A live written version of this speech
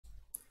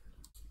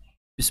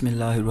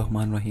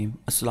बिस्मिल्लाहिर्रहमानिर्रहीम।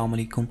 अस्सलाम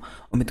वालेकुम।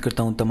 उम्मीद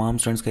करता हूँ तमाम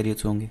स्टूडेंट्स खैरियत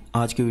से होंगे।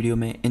 आज के वीडियो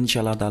में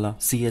इंशाल्लाह ताला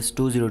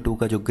CS202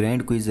 का जो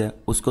ग्रैंड क्विज़ है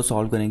उसको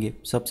सॉल्व करेंगे।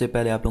 सबसे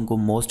पहले आप लोगों को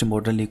मोस्ट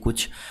इम्पॉर्टेंटली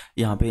कुछ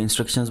यहाँ पे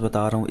इंस्ट्रक्शंस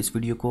बता रहा हूँ। इस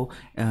वीडियो को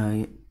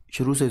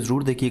शुरू से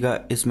ज़रूर देखिएगा।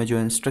 इसमें जो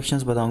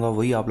इंस्ट्रक्शंस बताऊँगा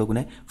वही आप लोगों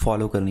ने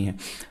फॉलो करनी है।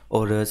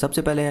 और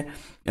सबसे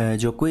पहले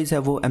जो क्विज़ है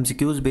वो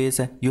MCQs बेस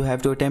है। You have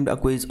to attempt a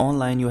quiz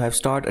online, you have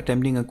start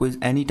attempting a quiz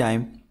any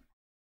time.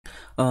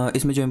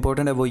 इसमें जो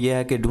इंपॉर्टेंट है वो ये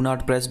है कि do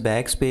not press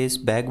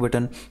back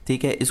button.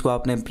 ठीक है, इसको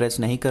आपने प्रेस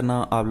नहीं करना,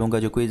 आप लोगों का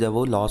जो क्विज़ है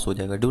वो लॉस हो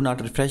जाएगा। Do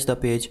not refresh the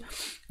page,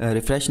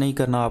 refresh नहीं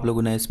करना आप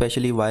लोगों ने,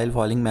 specially while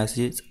following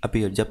messages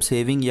appear. जब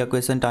सेविंग या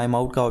क्वेश्चन टाइम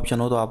आउट का ऑप्शन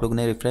हो तो आप लोगों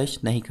ने रिफ्रेश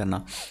नहीं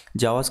करना।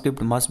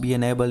 JavaScript must be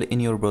enable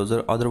in your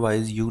browser,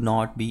 otherwise you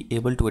not be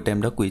able to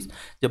attempt the quiz.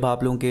 जब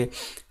आप लोगों के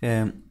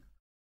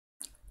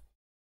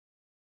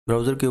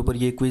ब्राउज़र के ऊपर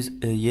ये क्विज़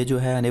ये जो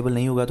है अनेबल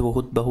नहीं होगा तो वो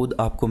खुद ब खुद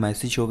आपको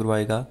मैसेज शो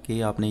करवाएगा कि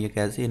आपने ये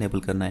कैसे इनेबल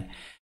करना है।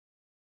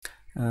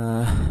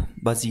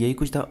 बस यही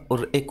कुछ था।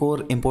 और एक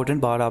और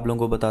इम्पोर्टेंट बात आप लोगों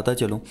को बताता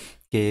चलूँ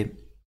कि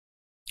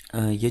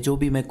ये जो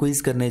भी मैं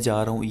क्विज़ करने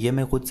जा रहा हूँ ये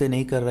मैं खुद से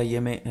नहीं कर रहा, ये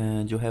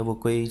मैं जो है वो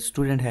कोई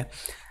स्टूडेंट है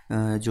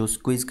जो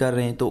क्विज़ कर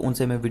रहे हैं तो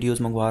उनसे मैं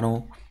वीडियोस मंगवा रहा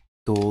हूँ।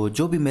 तो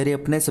जो भी मेरे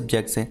अपने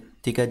सब्जेक्ट्स हैं,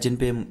 ठीक है, जिन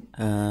पे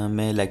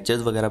मैं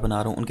लेक्चर्स वगैरह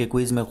बना रहा हूँ, उनके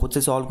क्विज़ मैं खुद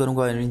से सॉल्व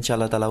करूँगा और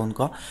इंशाल्लाह ताला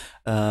उनका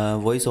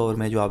वॉइस ओवर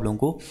में जो आप लोगों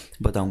को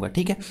बताऊँगा।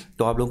 ठीक है,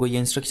 तो आप लोगों को ये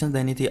इंस्ट्रक्शन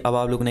देनी थी। अब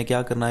आप लोगों ने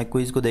क्या करना है,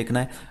 क्विज़ को देखना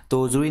है।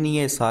 तो ज़रूरी नहीं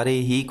है सारे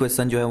ही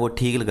क्वेश्चन जो है वो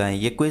ठीक लगाएं।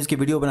 ये क्विज़ की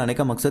वीडियो बनाने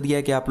का मकसद ये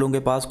है कि आप लोगों के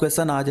पास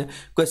क्वेश्चन आ जाए।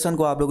 क्वेश्चन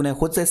को आप लोगों ने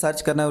खुद से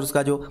सर्च करना है और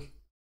उसका जो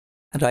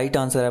राइट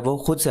आंसर है वो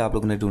खुद से आप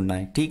लोगों ने ढूंढना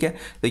है। ठीक है,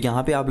 तो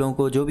यहाँ पे आप लोगों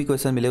को जो भी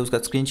क्वेश्चन मिले उसका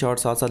स्क्रीनशॉट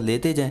साथ साथ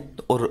लेते जाएं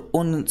और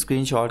उन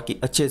स्क्रीनशॉट की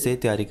अच्छे से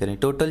तैयारी करें।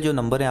 टोटल जो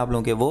नंबर हैं आप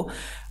लोगों के वो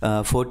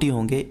 40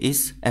 होंगे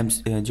इस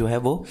जो है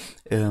वो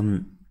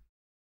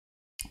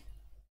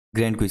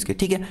ग्रैंड क्विज़ के।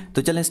 ठीक है,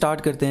 तो चलें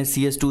स्टार्ट करते हैं।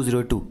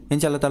 CS202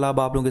 इंशाल्लाह ताला अब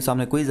आप लोगों के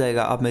सामने क्विज़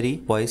आएगा। अब मेरी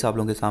वॉइस आप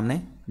लोगों के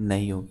सामने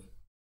नहीं होगी।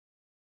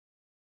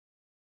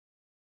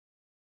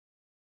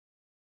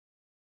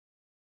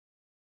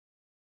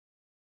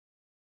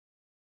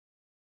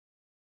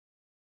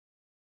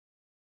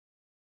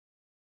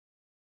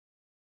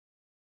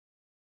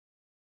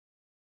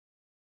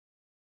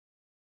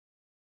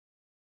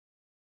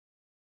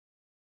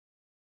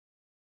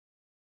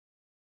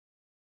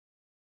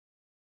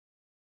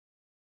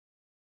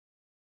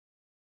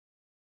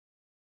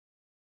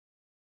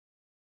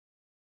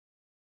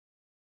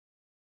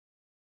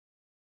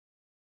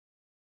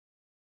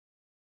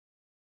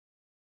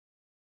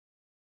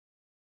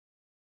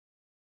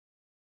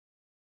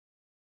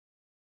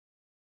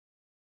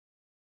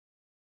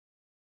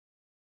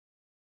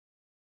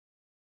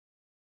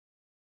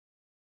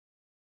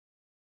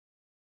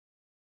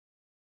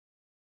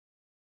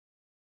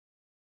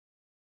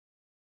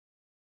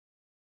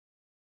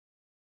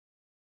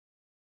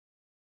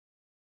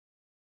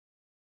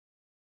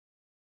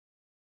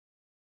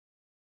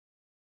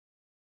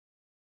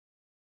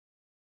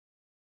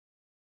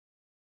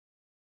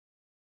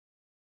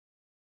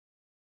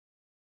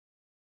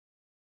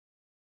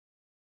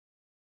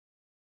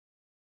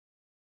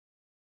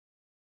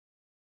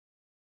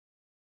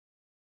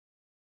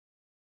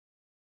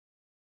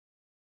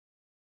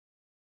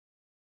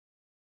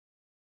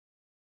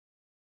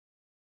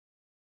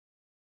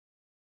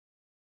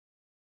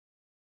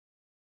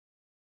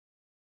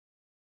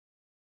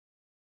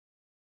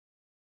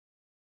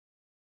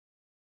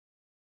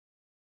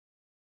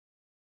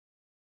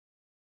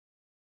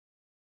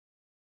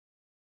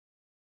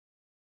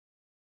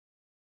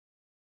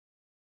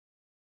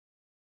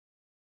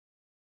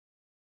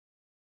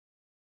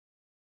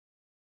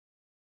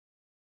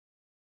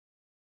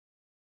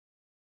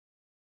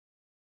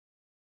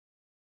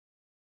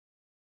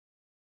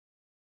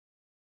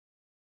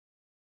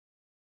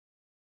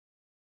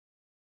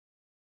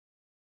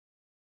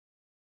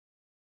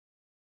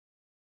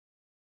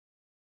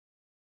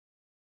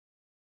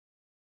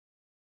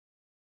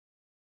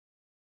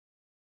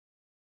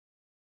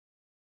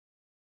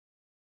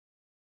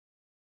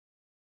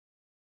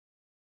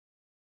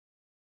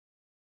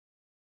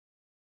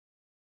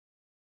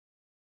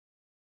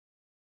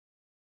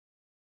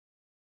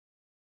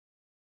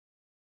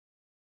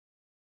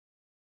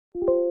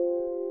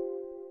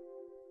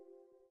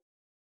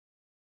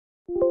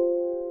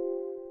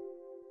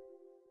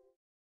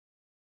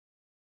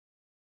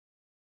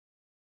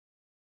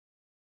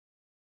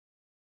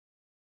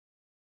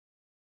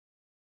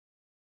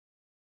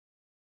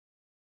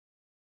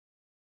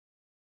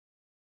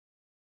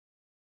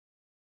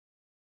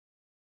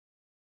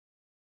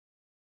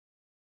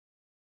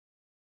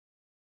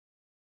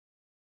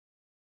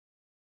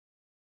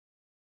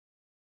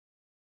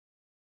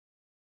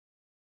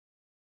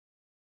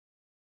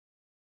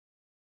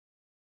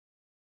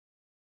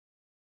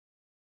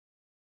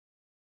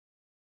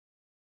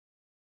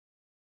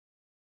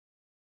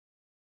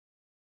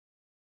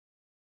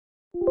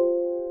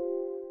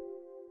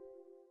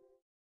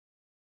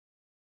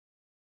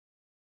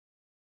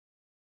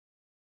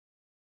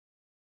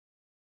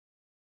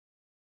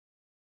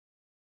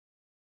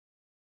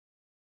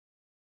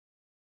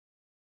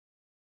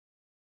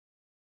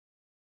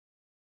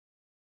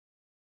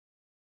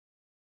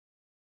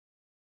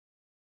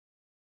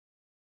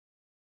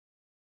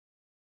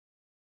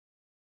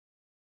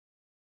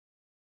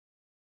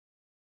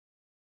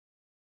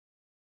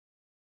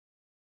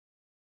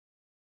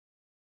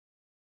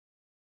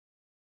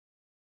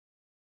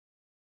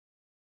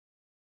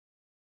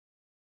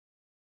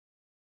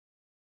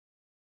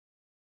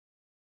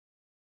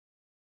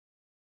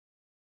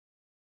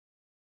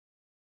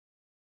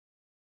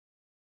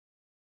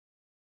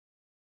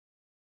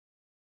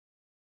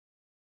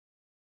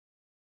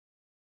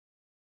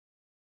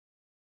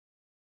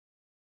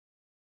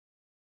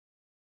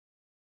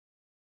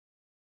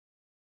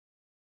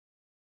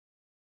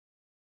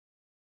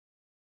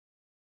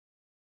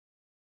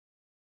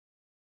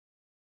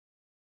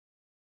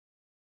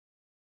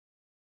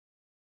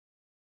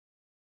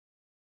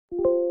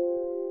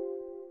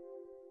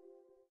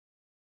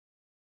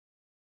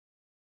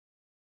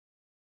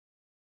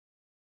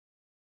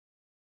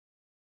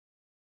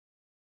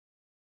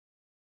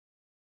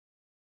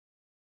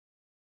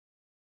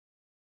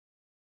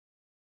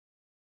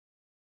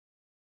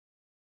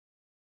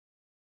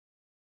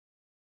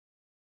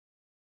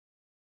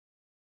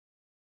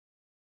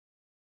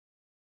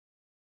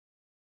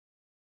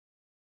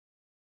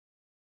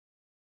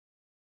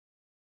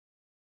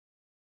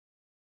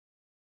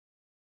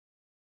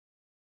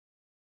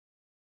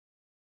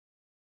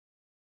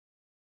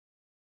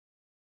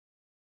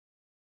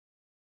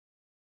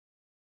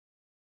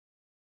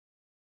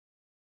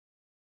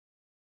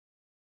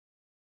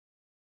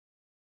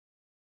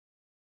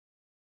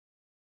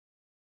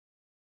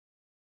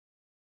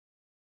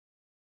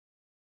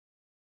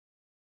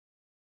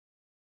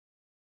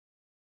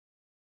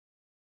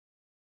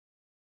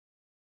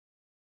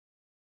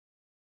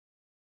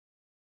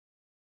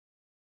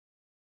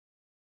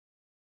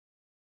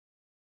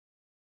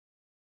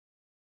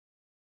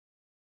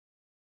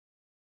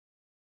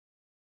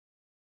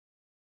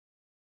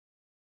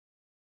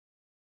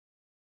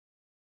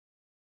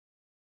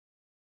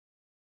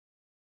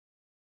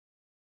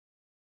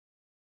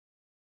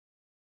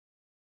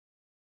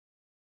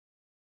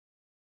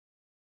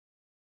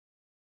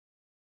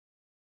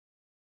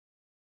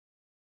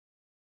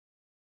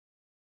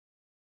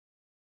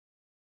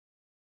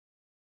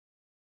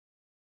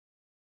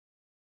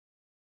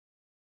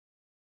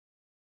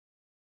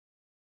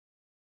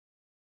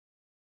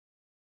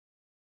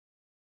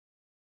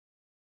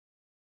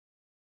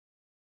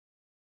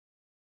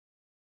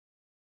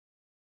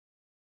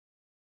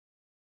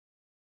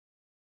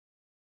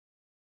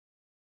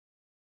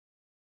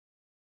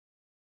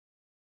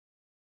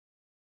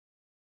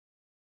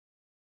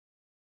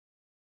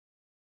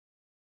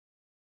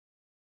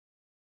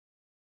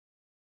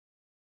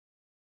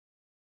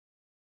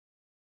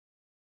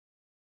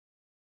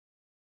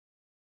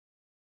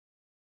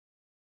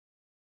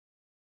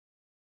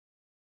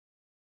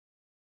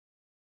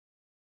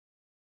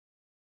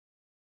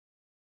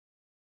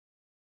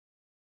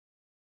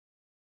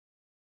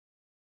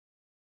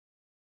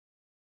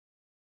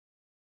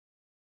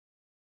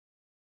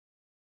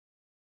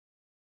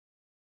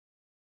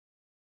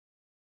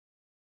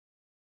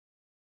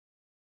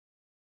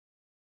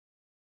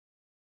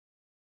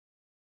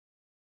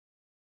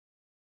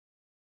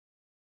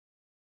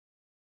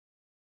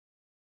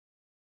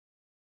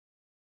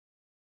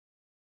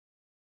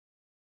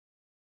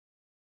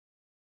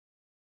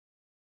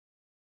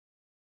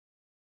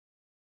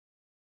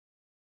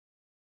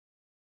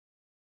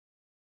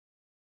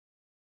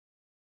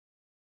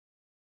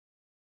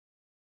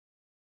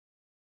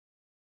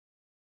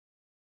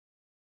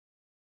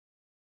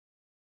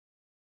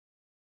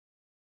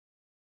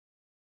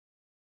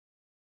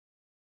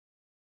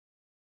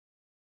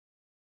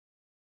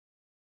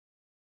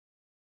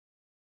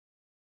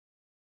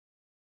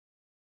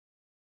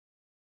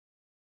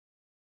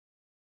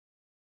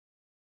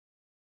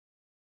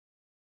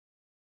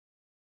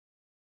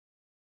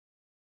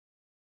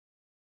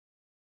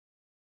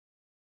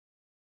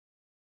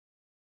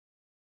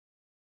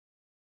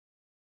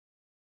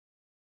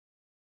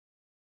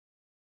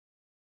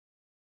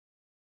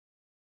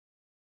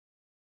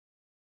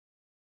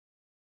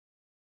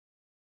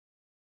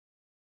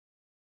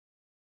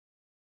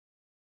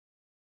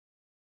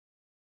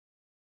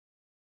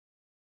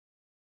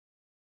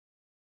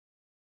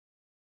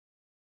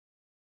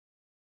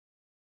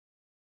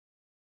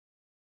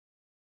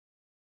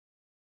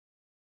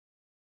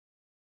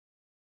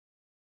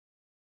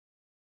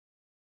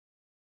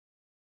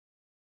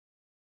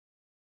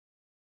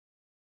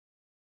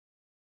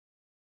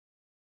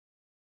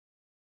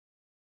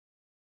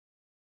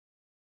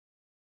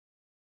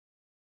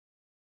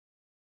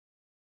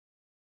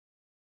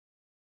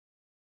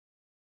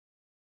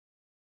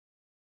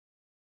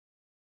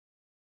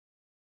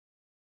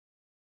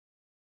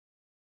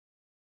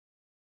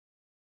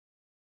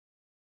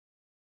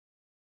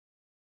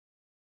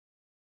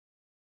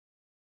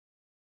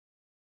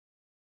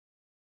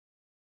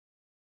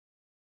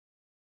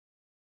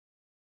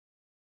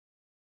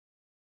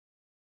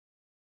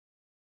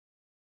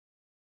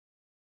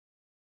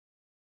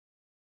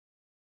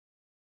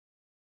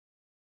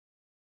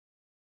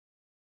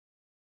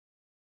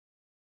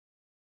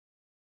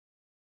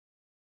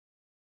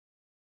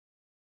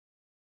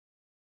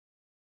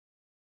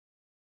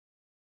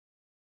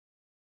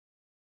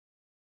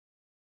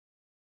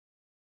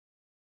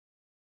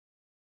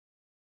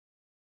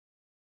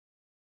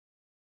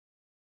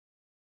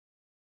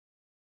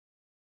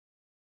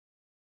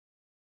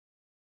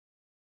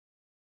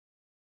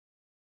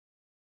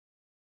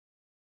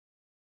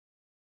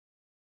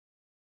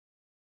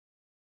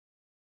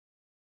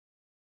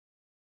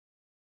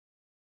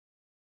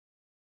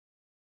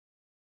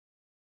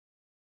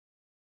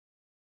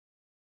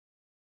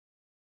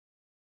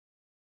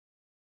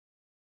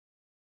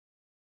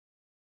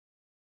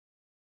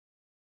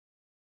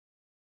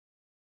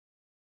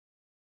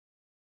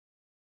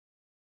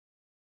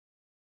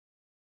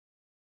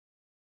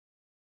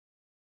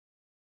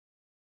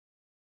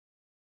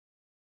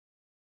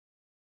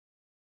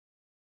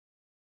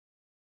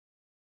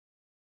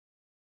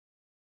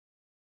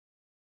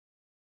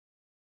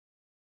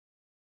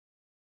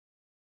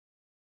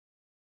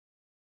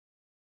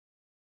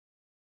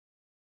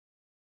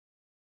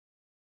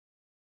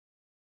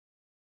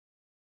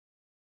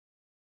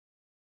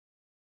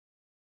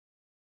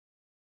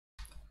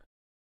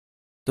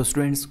 तो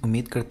स्टूडेंट्स,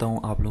 उम्मीद करता हूँ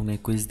आप लोगों ने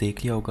क्विज़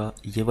देख लिया होगा।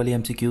 ये वाले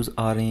एमसीक्यूज़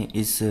आ रहे हैं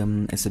इस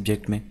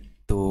सब्जेक्ट में,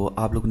 तो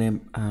आप लोग ने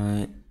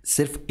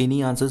सिर्फ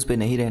इन्हीं आंसर्स पे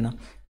नहीं रहना,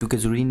 क्योंकि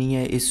ज़रूरी नहीं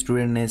है इस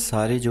स्टूडेंट ने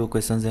सारे जो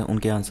क्वेश्चंस हैं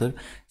उनके आंसर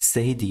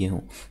सही दिए हों।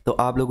 तो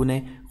आप लोगों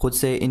ने खुद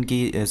से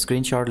इनकी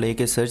स्क्रीनशॉट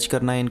लेके सर्च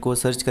करना है। इनको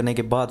सर्च करने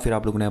के बाद फिर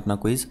आप लोगों ने अपना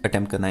क्विज़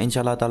अटैम्प्ट करना है।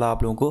 इंशाल्लाह ताला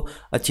आप लोगों को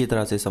अच्छी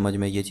तरह से समझ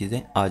में ये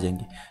चीज़ें आ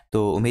जाएंगी।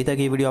 तो उम्मीद है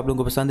कि ये वीडियो आप लोगों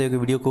को पसंद आएगी।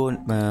 वीडियो को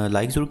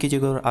लाइक ज़रूर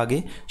कीजिएगा और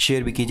आगे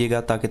शेयर भी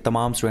कीजिएगा, ताकि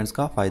तमाम स्टूडेंट्स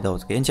का फ़ायदा हो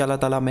सके। इंशाल्लाह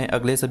ताला मैं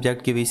अगले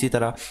सब्जेक्ट की भी इसी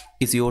तरह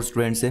किसी और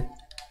स्टूडेंट से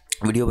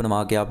वीडियो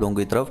बनवा के आप लोगों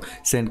की तरफ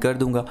सेंड कर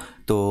दूंगा।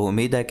 तो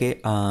उम्मीद है कि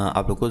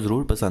आप लोगों को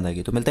ज़रूर पसंद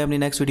आएगी। तो मिलते हैं अपनी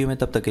नेक्स्ट वीडियो में,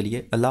 तब तक के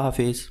लिए अल्लाह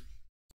हाफिज़।